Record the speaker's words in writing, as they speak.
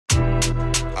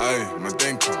Aye,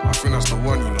 Madenka, I think that's the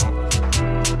one, you know.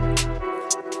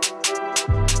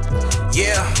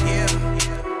 Yeah.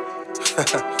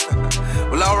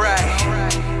 Well, alright.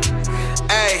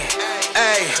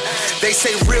 Hey, they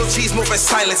say real G's move in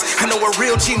silence. I know a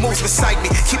real G moves beside me.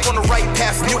 Keep on the right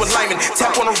path, new alignment.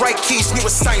 Tap on the right keys, new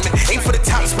assignment. Aim for the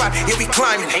top spot, yeah, we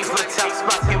climbing. Aim for the top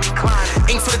spot, yeah, we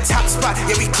climbing. Aim for the top spot,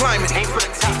 yeah, we climbing. Aim for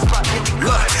the top spot, yeah, we climbing.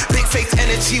 Look, big faith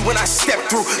energy when I step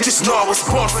through. Just know I was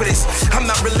born for this. I'm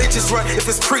not religious, right? If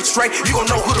it's preached right, you gon'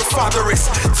 know who the Father is.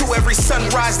 To every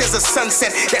sunrise, there's a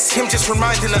sunset. That's him just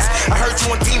reminding us. I heard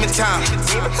you on demon time.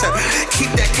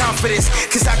 Keep that confidence,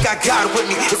 cause I got God with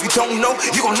me. If you don't know,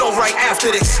 you gon' know right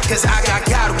after this. Cause I got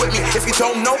God with me. If you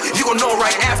don't know, you gon' know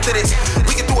right after this.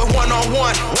 We can do it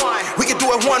one-on-one. We can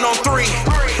do it one-on-three.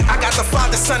 I got the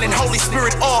Father, Son, and Holy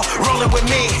Spirit all rolling with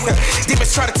me.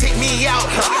 Demons try to take me out.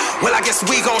 Well, I guess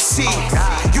we gon' see.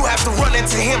 You have to run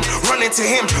into him, run into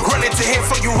him, run into him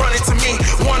before you run into me.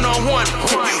 One-on-one.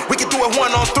 We can do it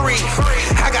one-on-three.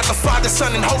 I got the Father,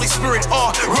 Son, and Holy Spirit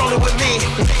all rolling with me.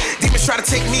 Demons try to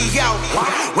take me out.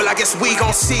 Well, I guess we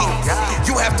gon' see.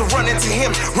 You have to run into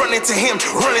him, run into him,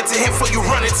 run into him before you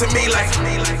run into me. Like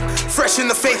fresh in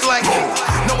the faith, like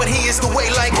knowing he is the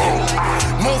way, like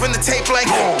moving the tape, like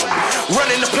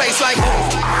running the place, like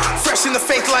fresh in the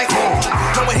faith, like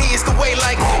knowing he is the way,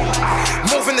 like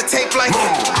moving the tape, like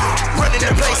running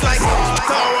the place, like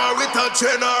Tower with a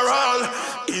general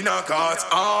in a God's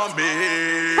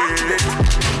army.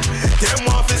 Them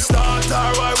want to start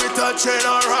tower with a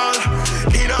general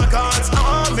in a God's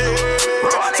army.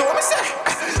 So what me say?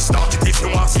 Start it if you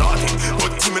want start it.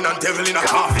 Put demon and devil in a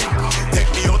coffin. Take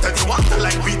me out of the water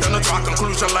like weed and a draw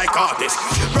conclusion like artists.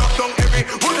 Rock down every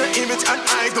wooden image and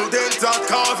idol, then start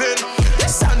carving.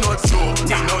 This are not Joe,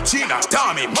 Nino, Gina,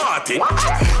 Tommy, Martin.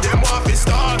 Them want to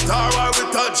start tower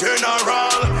with a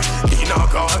general in a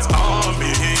God's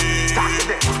army.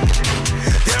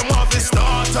 Them want to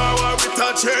start tower with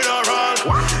a general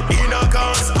in a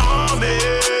God's army.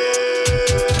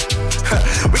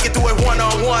 We can do it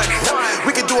one-on-one.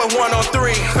 We can do it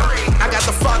one-on-three. I got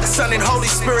the Father, Son, and Holy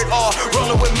Spirit all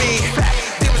rolling with me.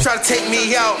 Demons try to take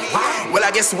me out. Well,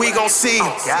 I guess we gon' see.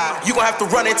 You gon' have to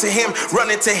run into him, run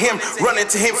into him, run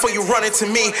into him before you run into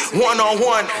me.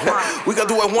 One-on-one. We gon'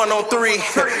 do it one-on-three.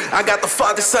 I got the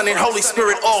Father, Son, and Holy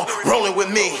Spirit all rolling with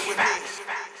me.